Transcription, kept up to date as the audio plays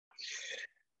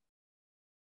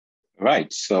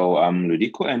Right, so I'm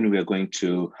Ludico, and we're going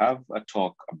to have a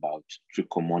talk about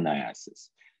trichomoniasis.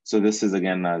 So this is,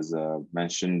 again, as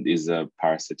mentioned, is a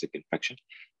parasitic infection,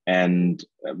 and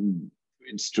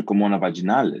it's Trichomona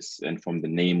vaginalis. And from the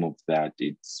name of that,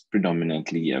 it's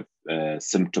predominantly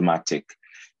symptomatic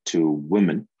to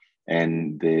women,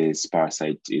 and this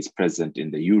parasite is present in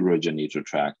the urogenital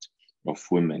tract of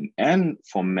women, and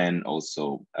for men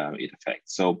also it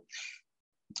affects. So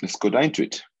let's go down to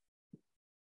it.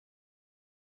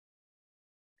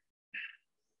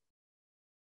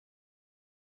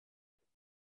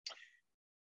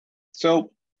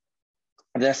 So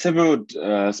there are several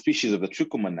species of the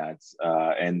trichomonads,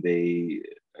 and they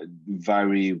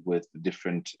vary with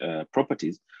different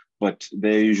properties, but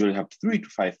they usually have 3 to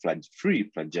 5 free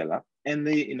flagella. And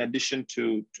they, in addition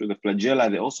to the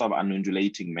flagella, they also have an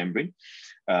undulating membrane,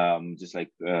 just like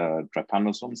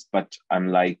trypanosomes, but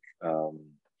unlike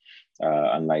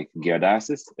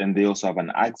giardiasis. And they also have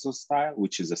an axostyle,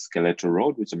 which is a skeletal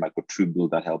rod, which is a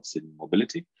microtubule that helps in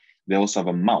mobility. They also have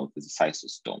a mouth, it's a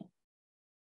cystostome.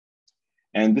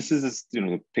 And this is,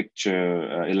 the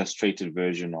picture illustrated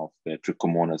version of the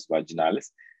Trichomona vaginalis.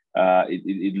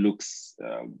 It looks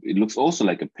also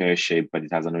like a pear shape, but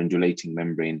it has an undulating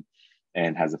membrane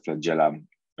and has a flagella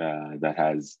that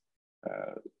has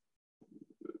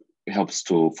helps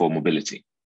for mobility.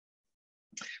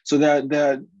 So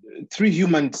there are 3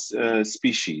 human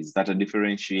species that are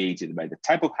differentiated by the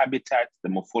type of habitat, the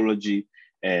morphology,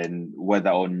 and whether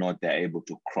or not they're able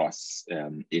to cross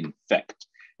infect.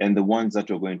 And the ones that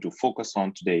we're going to focus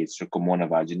on today is Trichomona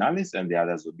vaginalis, and the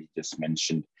others will be just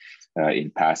mentioned in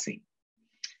passing.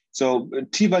 So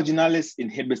T. vaginalis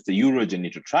inhibits the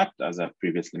urogenital tract, as I've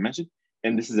previously mentioned,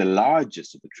 and this is the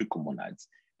largest of the trichomonads.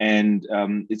 And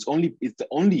it's the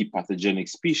only pathogenic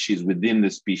species within the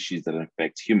species that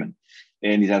infect human.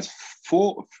 And it has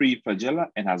 4 free flagella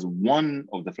and has 1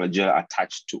 of the flagella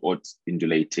attached to its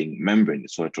undulating membrane,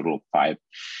 so a total of 5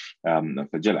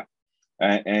 flagella.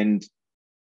 And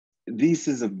this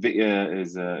is a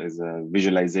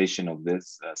visualization of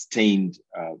this stained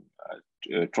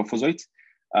trophozoites.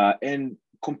 And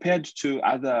compared to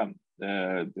other,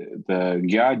 the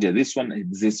Giardia, this one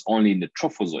exists only in the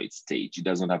trophozoite stage. It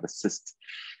doesn't have a cyst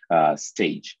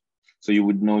stage. So you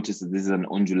would notice that this is an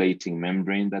undulating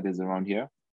membrane that is around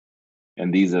here.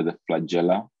 And these are the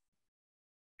flagella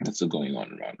that's going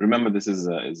on around. Remember, this is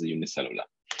a unicellular.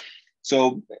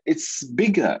 So it's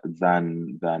bigger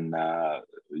than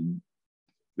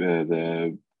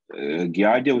the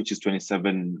Giardia, which is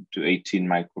 27 to 18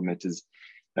 micrometers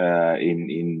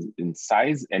in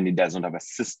size, and it does not have a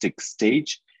cystic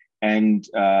stage. And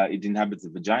it inhabits the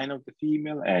vagina of the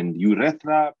female and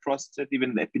urethra, prostate,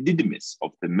 even the epididymis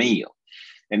of the male.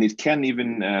 And it can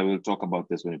even, we'll talk about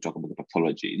this when we talk about the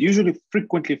pathology. It's usually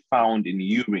frequently found in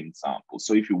urine samples.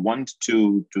 So if you want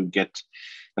to get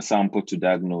a sample to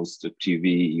diagnose the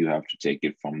TB, you have to take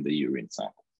it from the urine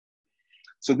sample.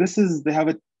 So this is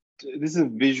a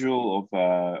visual of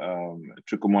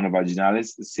Trichomona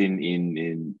vaginalis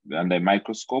seen under a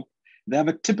microscope. They have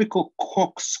a typical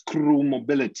corkscrew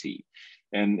mobility,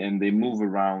 and they move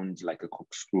around like a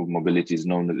corkscrew mobility is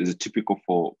known as typical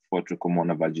for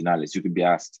Trichomona vaginalis. You could be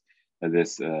asked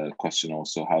this question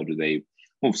also: how do they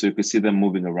move? So you can see them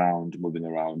moving around.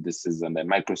 This is under a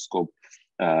microscope.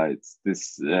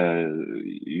 This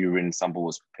urine sample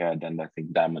was prepared, and I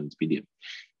think diamond medium.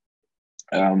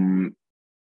 And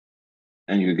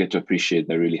you get to appreciate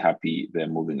they're really happy they're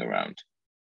moving around.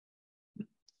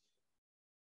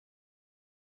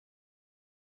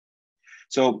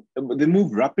 So they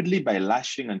move rapidly by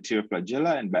lashing anterior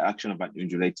flagella and by action of an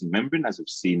undulating membrane. As we've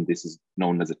seen, this is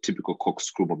known as a typical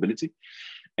corkscrew mobility.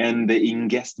 And they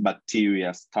ingest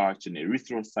bacteria, starch, and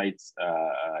erythrocytes,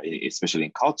 especially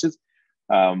in cultures.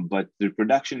 But the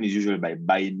reproduction is usually by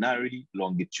binary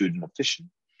longitudinal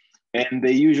fission. And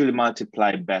they usually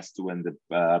multiply best when the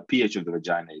pH of the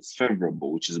vagina is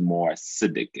favorable, which is more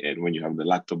acidic. And when you have the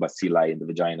lactobacilli in the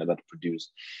vagina that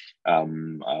produce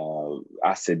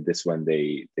acid, this when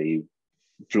they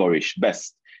flourish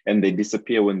best. And they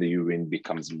disappear when the urine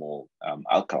becomes more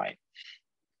alkaline.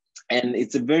 And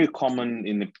it's a very common,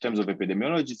 in terms of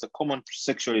epidemiology, it's a common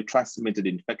sexually transmitted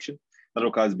infection that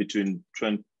occurs between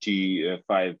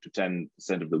 25 to 10%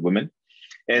 of the women.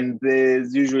 And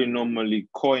there's usually normally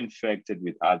co-infected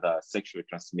with other sexually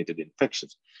transmitted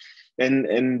infections. And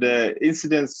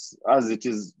incidence, as it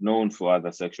is known for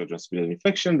other sexually transmitted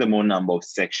infection, the more number of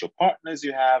sexual partners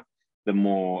you have, the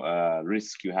more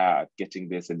risk you have getting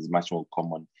this, and it's much more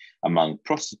common among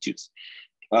prostitutes.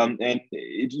 And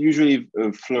it usually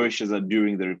flourishes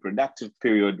during the reproductive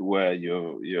period, where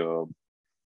your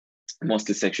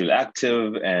mostly sexually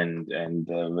active, and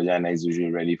the vagina is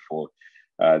usually ready for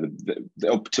the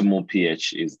optimal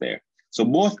pH is there. So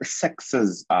both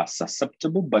sexes are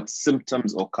susceptible, but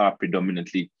symptoms occur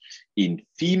predominantly in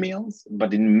females.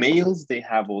 But in males, they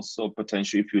have also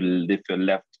potential, if you're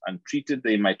left untreated,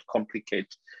 they might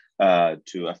complicate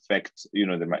to affect, they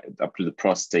might up to the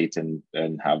prostate and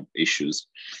have issues.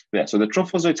 Yeah, so the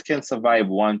trophozoites can survive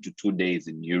 1 to 2 days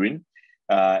in urine,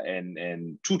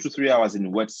 and 2 to 3 hours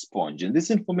in wet sponge. And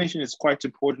this information is quite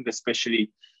important,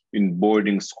 especially in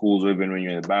boarding schools, or even when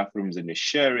you're in the bathrooms and you're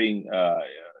sharing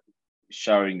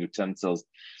showering utensils,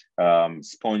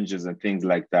 sponges and things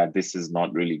like that. This is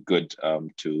not really good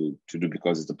to do,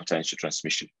 because it's a potential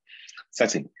transmission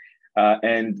setting.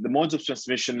 And the modes of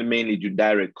transmission mainly do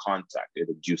direct contact,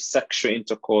 either due sexual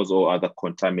intercourse or other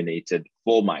contaminated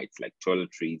fomites like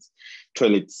toiletries,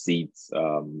 toilet seats,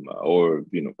 or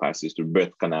passes through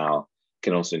birth canal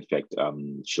can also infect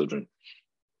children.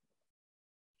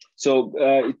 So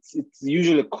it's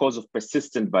usually a cause of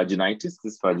persistent vaginitis.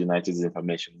 This vaginitis is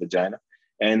inflammation of the vagina,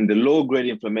 and the low-grade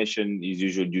inflammation is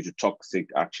usually due to toxic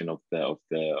action of the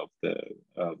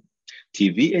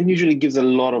TV, and usually gives a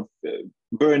lot of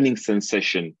burning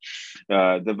sensation.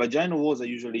 The vaginal walls are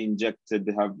usually injected.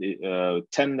 They have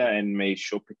tender and may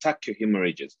show petechial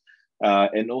hemorrhages,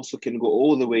 and also can go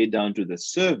all the way down to the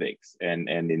cervix and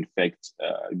infect,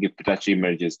 give petechial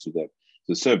hemorrhages to the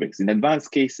cervix. In advanced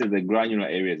cases, the granular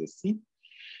areas are seen,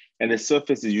 and the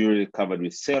surface is usually covered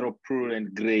with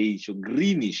seropurulent grayish or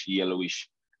greenish yellowish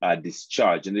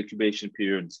discharge, and the incubation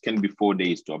periods can be 4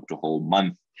 days to up to a whole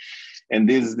month. And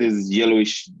these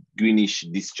yellowish greenish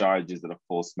discharges that are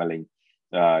foul smelling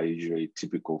usually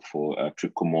typical for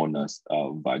Trichomona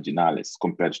vaginalis,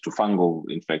 compared to fungal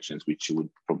infections, which would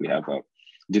probably have a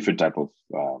different type of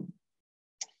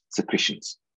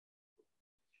secretions.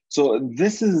 So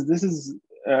this is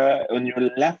on your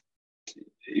left.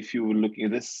 If you were looking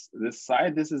at this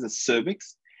side, this is a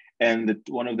cervix, and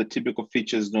one of the typical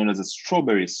features known as a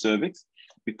strawberry cervix,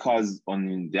 because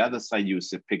on the other side you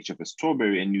see a picture of a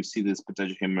strawberry, and you see these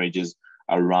potential hemorrhages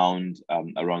around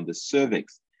the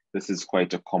cervix. This is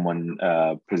quite a common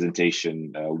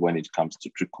presentation when it comes to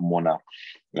Trichomona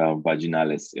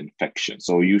vaginalis infection.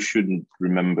 So you shouldn't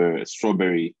remember a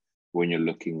strawberry when you're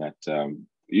looking at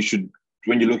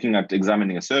when you're looking at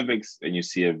examining a cervix and you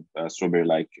see a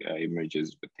strawberry-like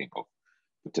images, but think of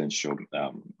potential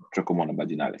Trichomona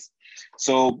vaginalis.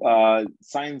 So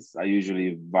signs are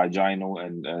usually vaginal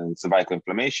and cervical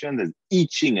inflammation. There's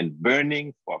itching and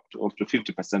burning for up to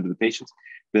 50% of the patients.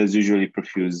 There's usually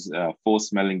profuse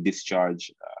foul-smelling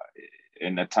discharge,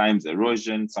 and at times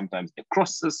erosion, sometimes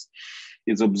necrosis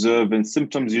is observed, and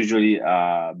symptoms usually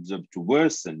are observed to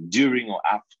worsen during or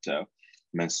after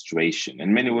menstruation,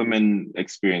 and many women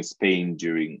experience pain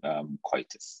during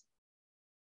coitus.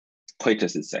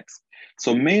 Coitus is sex.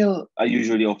 So male are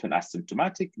usually often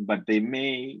asymptomatic, but they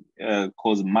may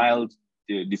cause mild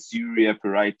dysuria,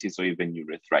 pruritus, or even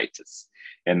urethritis.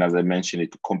 And as I mentioned,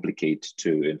 it could complicate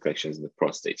to infections in the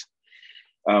prostate.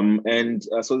 So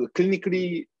the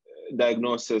clinically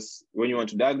diagnosis, when you want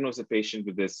to diagnose a patient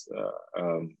with this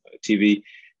TV,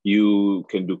 you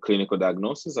can do clinical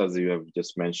diagnosis, as you have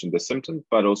just mentioned the symptoms,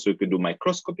 but also you can do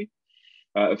microscopy,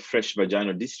 a fresh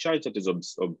vaginal discharge that is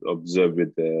observed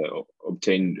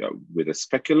obtained with a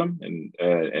speculum,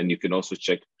 and you can also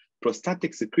check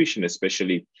prostatic secretion,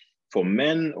 especially for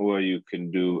men, or you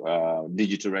can do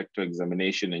digital rectal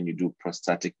examination and you do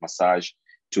prostatic massage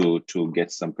to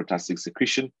get some prostatic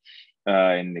secretion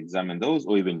and examine those,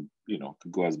 or even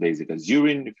could go as basic as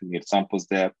urine if you can get samples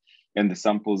there. And the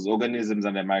samples, organisms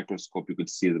under a microscope, you could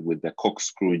see with the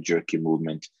corkscrew jerky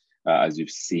movement, as you've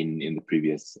seen in the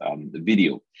previous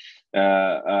video.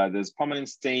 There's permanent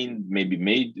stain may be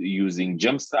made using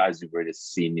Gemsta, as you've already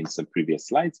seen in some previous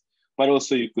slides, but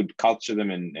also you could culture them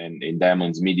in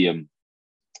Diamond's medium,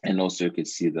 and also you could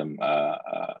see them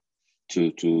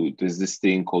there's this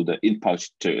thing called the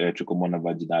in-pouch Trichomona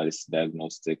vaginalis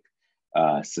diagnostic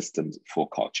systems for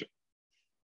culture.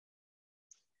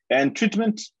 And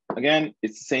treatment, again,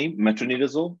 it's the same.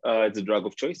 Metronidazole, it's a drug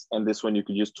of choice. And this one you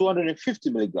could use 250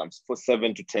 milligrams for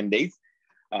 7 to 10 days,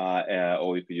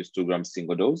 or you could use 2 grams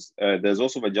single dose. There's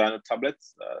also vaginal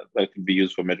tablets that can be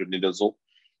used for metronidazole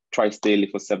twice daily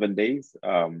for 7 days.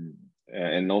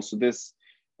 And also this,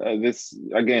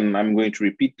 again, I'm going to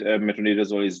repeat,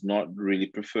 metronidazole is not really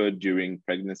preferred during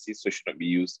pregnancy, so it should not be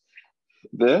used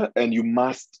there. And you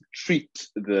must treat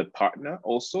the partner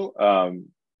also.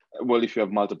 Well, if you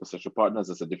have multiple sexual partners,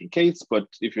 that's a different case. But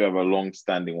if you have a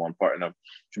long-standing one partner,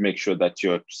 to make sure that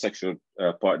your sexual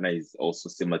partner is also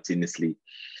simultaneously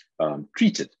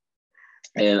treated.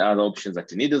 And other options are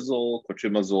tinidazole,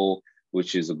 cotrimazole,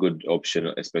 which is a good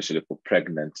option, especially for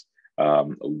pregnant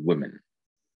women.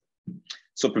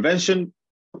 So prevention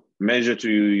measure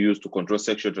to use to control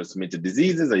sexually transmitted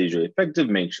diseases are usually effective.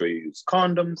 Make sure you use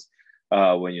condoms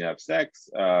when you have sex,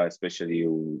 especially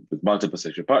with multiple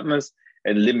sexual partners,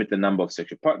 and limit the number of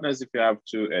sexual partners if you have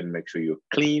to, and make sure you're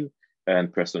clean,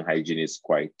 and personal hygiene is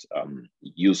quite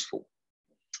useful.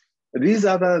 These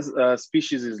other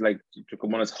species is like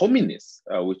Trichomona hominis,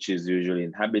 which is usually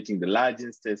inhabiting the large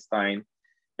intestine,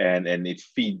 and it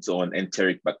feeds on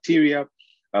enteric bacteria,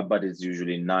 but it's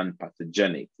usually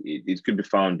non-pathogenic. It could be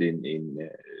found in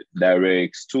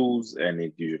diarrheic stools, and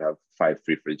it usually have 5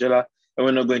 free flagella. And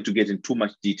we're not going to get into too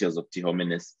much details of T.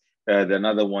 hominis. The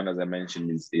another one, as I mentioned,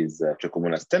 is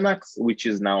Trichomona tenax, which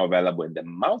is now available in the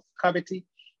mouth cavity,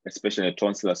 especially in the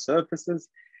tonsillar surfaces.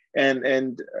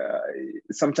 And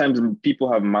sometimes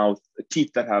people have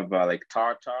teeth that have like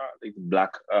tartar, like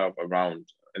black around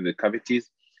in the cavities.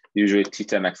 Usually T.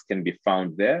 tenax can be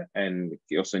found there, and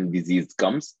also in diseased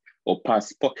gums or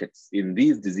pus pockets in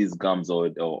these diseased gums or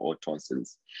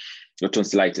tonsils or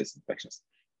tonsillitis infections.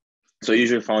 So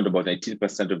usually found about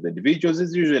 19% of the individuals.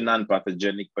 Is usually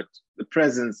non-pathogenic, but the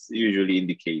presence usually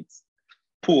indicates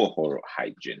poor oral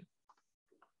hygiene.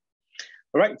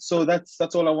 All right, so that's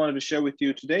all I wanted to share with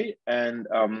you today. And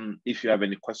if you have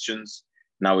any questions,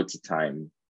 now it's the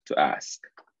time to ask.